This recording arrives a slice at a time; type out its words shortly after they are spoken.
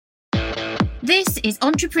This is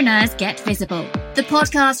Entrepreneurs Get Visible, the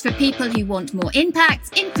podcast for people who want more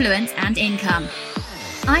impact, influence, and income.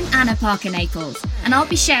 I'm Anna Parker-Naples, and I'll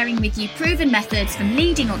be sharing with you proven methods from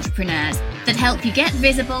leading entrepreneurs that help you get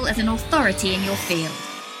visible as an authority in your field.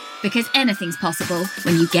 Because anything's possible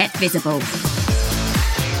when you get visible.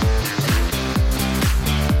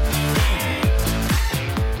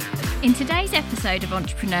 In today's episode of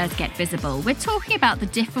Entrepreneurs Get Visible, we're talking about the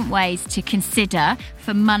different ways to consider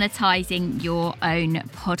for monetizing your own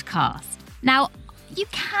podcast. Now, you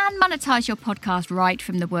can monetize your podcast right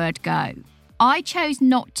from the word go. I chose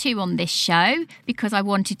not to on this show because I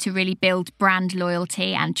wanted to really build brand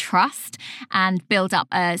loyalty and trust and build up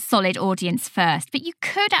a solid audience first. But you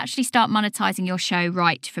could actually start monetizing your show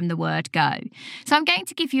right from the word go. So I'm going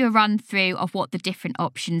to give you a run through of what the different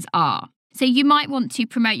options are. So you might want to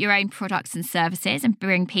promote your own products and services and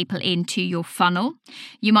bring people into your funnel.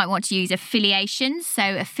 You might want to use affiliations,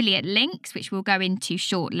 so affiliate links, which we'll go into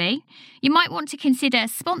shortly. You might want to consider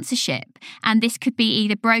sponsorship, and this could be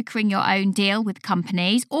either brokering your own deal with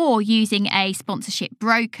companies or using a sponsorship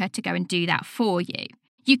broker to go and do that for you.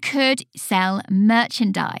 You could sell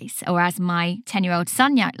merchandise, or as my 10-year-old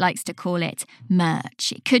son likes to call it,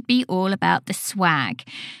 merch. It could be all about the swag.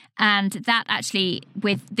 And that actually,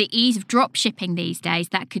 with the ease of drop shipping these days,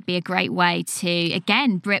 that could be a great way to,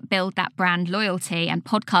 again, build that brand loyalty and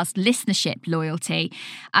podcast listenership loyalty,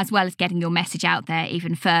 as well as getting your message out there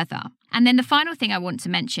even further. And then the final thing I want to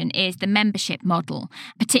mention is the membership model,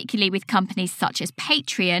 particularly with companies such as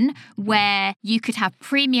Patreon, where you could have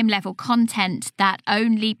premium level content that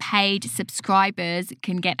only paid subscribers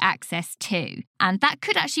can get access to. And that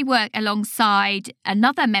could actually work alongside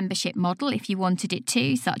another membership model if you wanted it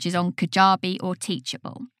to, such as on Kajabi or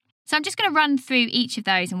Teachable. So I'm just going to run through each of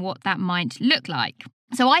those and what that might look like.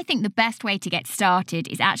 So I think the best way to get started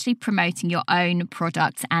is actually promoting your own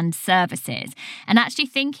products and services and actually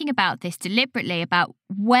thinking about this deliberately about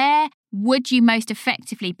where would you most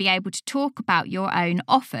effectively be able to talk about your own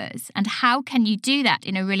offers and how can you do that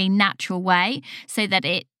in a really natural way so that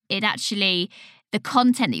it actually the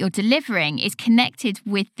content that you're delivering is connected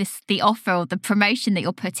with the offer or the promotion that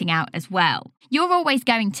you're putting out as well. You're always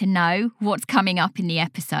going to know what's coming up in the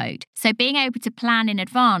episode. So being able to plan in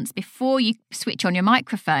advance before you switch on your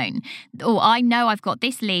microphone, I know I've got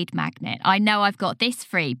this lead magnet, I know I've got this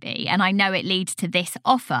freebie, and I know it leads to this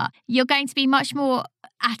offer, you're going to be much more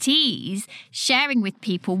at ease sharing with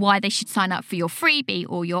people why they should sign up for your freebie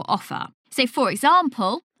or your offer. So for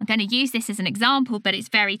example, I'm going to use this as an example, but it's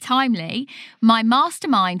very timely. My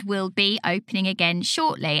mastermind will be opening again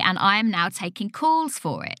shortly, and I am now taking calls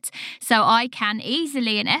for it. So I can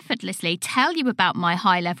easily and effortlessly tell you about my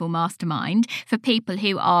high-level mastermind for people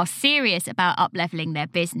who are serious about up-leveling their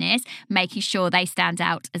business, making sure they stand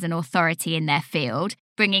out as an authority in their field,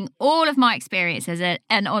 bringing all of my experience as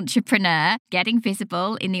an entrepreneur, getting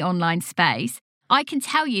visible in the online space. I can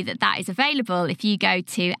tell you that is available if you go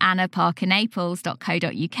to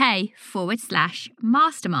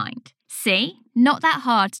annaparkernaples.co.uk/mastermind. See, not that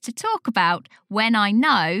hard to talk about when I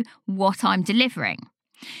know what I'm delivering.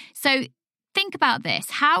 So think about this.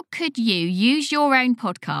 How could you use your own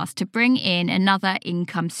podcast to bring in another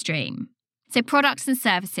income stream? So products and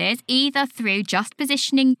services, either through just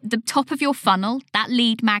positioning the top of your funnel, that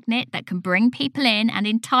lead magnet that can bring people in and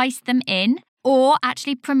entice them in, or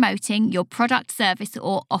actually promoting your product, service,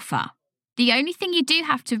 or offer. The only thing you do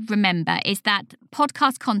have to remember is that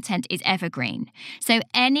podcast content is evergreen. So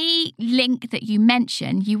any link that you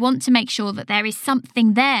mention, you want to make sure that there is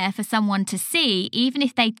something there for someone to see, even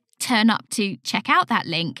if they turn up to check out that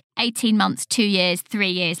link 18 months, 2 years,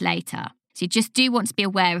 3 years later. So you just do want to be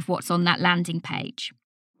aware of what's on that landing page.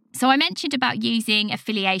 So I mentioned about using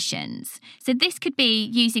affiliations. So this could be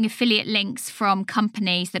using affiliate links from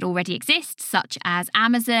companies that already exist, such as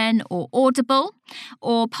Amazon or Audible,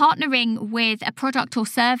 or partnering with a product or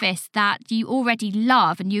service that you already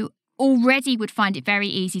love and you already would find it very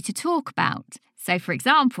easy to talk about. So, for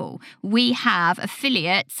example, we have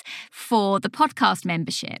affiliates for the podcast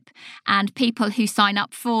membership, and people who sign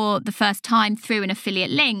up for the first time through an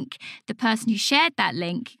affiliate link, the person who shared that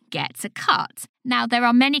link gets a cut. Now, there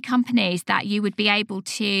are many companies that you would be able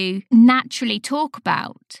to naturally talk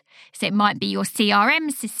about. So it might be your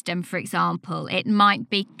CRM system, for example. It might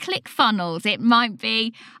be ClickFunnels. It might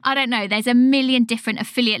be, I don't know, there's a million different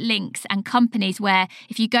affiliate links and companies where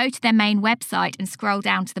if you go to their main website and scroll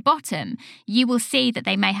down to the bottom, you will see that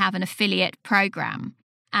they may have an affiliate program.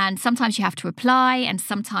 And sometimes you have to apply, and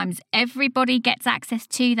sometimes everybody gets access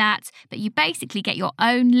to that. But you basically get your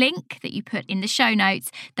own link that you put in the show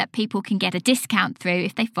notes that people can get a discount through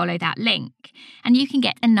if they follow that link. And you can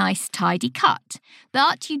get a nice, tidy cut.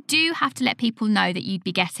 But you do have to let people know that you'd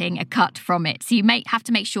be getting a cut from it. So you may have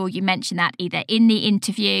to make sure you mention that either in the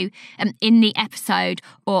interview, in the episode,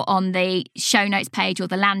 or on the show notes page or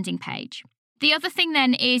the landing page. The other thing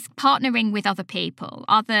then is partnering with other people,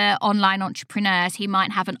 other online entrepreneurs who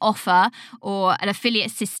might have an offer or an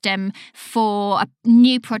affiliate system for a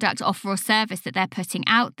new product offer or service that they're putting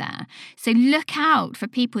out there. So look out for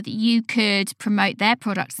people that you could promote their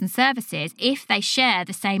products and services if they share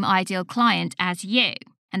the same ideal client as you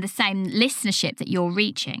and the same listenership that you're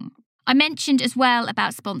reaching. I mentioned as well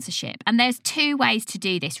about sponsorship, and there's two ways to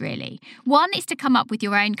do this really. One is to come up with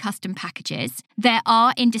your own custom packages. There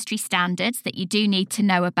are industry standards that you do need to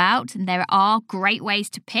know about, and there are great ways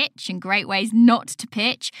to pitch and great ways not to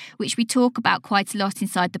pitch, which we talk about quite a lot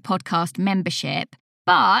inside the podcast membership.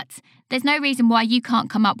 But there's no reason why you can't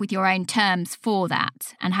come up with your own terms for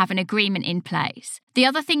that and have an agreement in place. The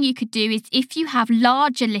other thing you could do is if you have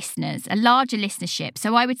larger listeners, a larger listenership,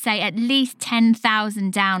 so I would say at least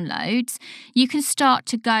 10,000 downloads, you can start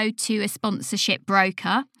to go to a sponsorship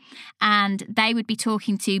broker and they would be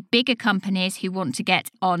talking to bigger companies who want to get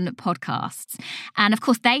on podcasts. And of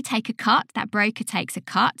course, they take a cut, that broker takes a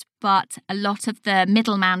cut, but a lot of the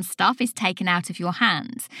middleman stuff is taken out of your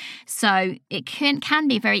hands. So it can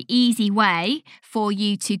be a very easy way for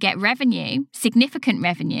you to get revenue, significant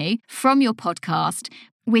revenue from your podcast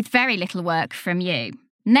with very little work from you.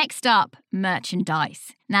 Next up,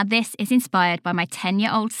 merchandise. Now, this is inspired by my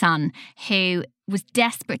 10-year-old son who was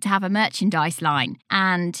desperate to have a merchandise line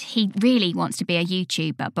and he really wants to be a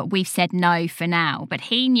YouTuber, but we've said no for now. But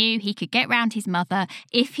he knew he could get round his mother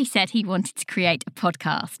if he said he wanted to create a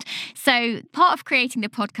podcast. So part of creating the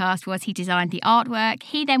podcast was he designed the artwork.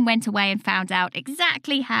 He then went away and found out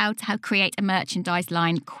exactly how to create a merchandise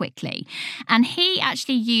line quickly. And he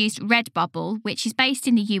actually used Redbubble, which is based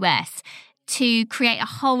in the US, to create a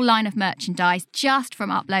whole line of merchandise just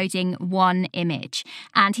from uploading one image.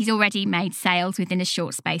 And he's already made sales within a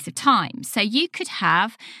short space of time. So you could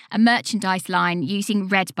have a merchandise line using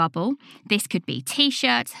Redbubble. This could be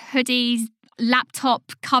t-shirts, hoodies,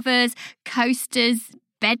 laptop covers, coasters,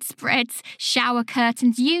 bedspreads, shower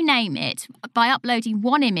curtains, you name it. By uploading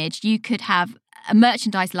one image, you could have a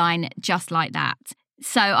merchandise line just like that.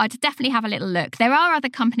 So I'd definitely have a little look. There are other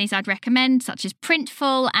companies I'd recommend, such as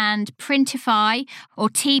Printful and Printify, or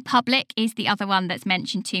TeePublic is the other one that's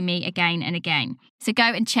mentioned to me again and again. So go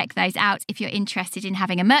and check those out if you're interested in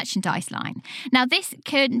having a merchandise line. Now, this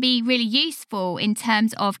can be really useful in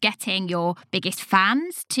terms of getting your biggest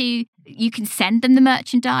fans to, you can send them the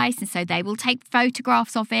merchandise, and so they will take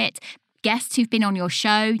photographs of it. Guests who've been on your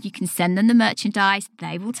show, you can send them the merchandise,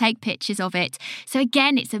 they will take pictures of it. So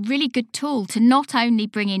again, it's a really good tool to not only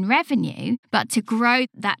bring in revenue, but to grow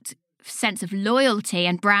that sense of loyalty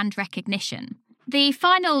and brand recognition. The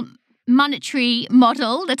final monetary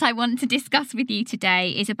model that I want to discuss with you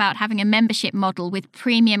today is about having a membership model with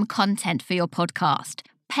premium content for your podcast.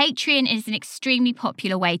 Patreon is an extremely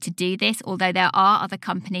popular way to do this, although there are other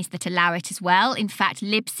companies that allow it as well. In fact,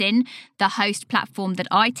 Libsyn, the host platform that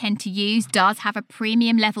I tend to use, does have a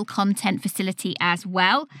premium level content facility as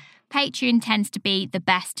well. Patreon tends to be the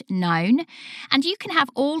best known. And you can have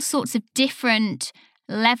all sorts of different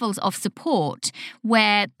levels of support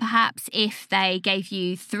where perhaps if they gave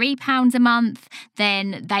you £3 a month,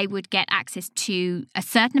 then they would get access to a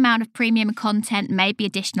certain amount of premium content, maybe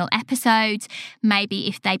additional episodes. Maybe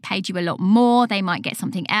if they paid you a lot more, they might get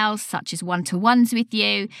something else, such as one-to-ones with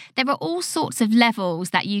you. There are all sorts of levels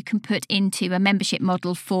that you can put into a membership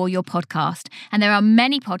model for your podcast. And there are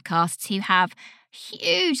many podcasts who have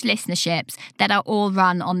huge listenerships that are all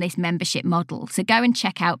run on this membership model. So go and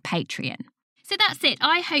check out Patreon. So that's it.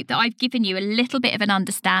 I hope that I've given you a little bit of an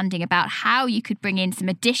understanding about how you could bring in some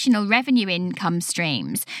additional revenue income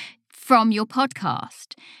streams from your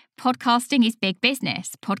podcast. Podcasting is big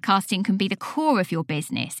business. Podcasting can be the core of your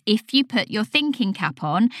business if you put your thinking cap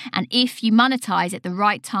on and if you monetize at the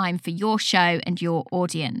right time for your show and your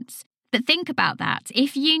audience. But think about that.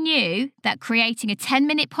 If you knew that creating a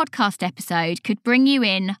 10-minute podcast episode could bring you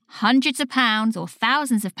in hundreds of pounds or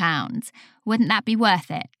thousands of pounds, wouldn't that be worth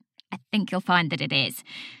it? I think you'll find that it is.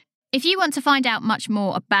 If you want to find out much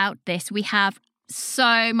more about this, we have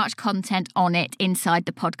so much content on it inside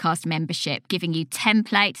the podcast membership, giving you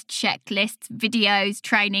templates, checklists, videos,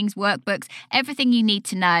 trainings, workbooks, everything you need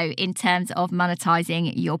to know in terms of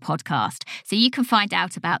monetizing your podcast. So you can find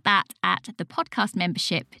out about that at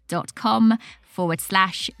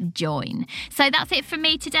thepodcastmembership.com/join. So that's it from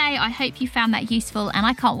me today. I hope you found that useful, and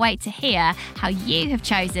I can't wait to hear how you have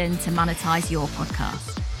chosen to monetize your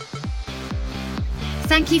podcast.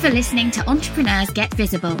 Thank you for listening to Entrepreneurs Get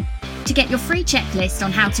Visible. To get your free checklist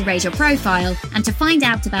on how to raise your profile and to find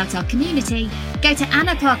out about our community, go to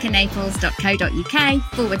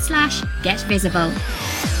annaparkernaples.co.uk/get visible.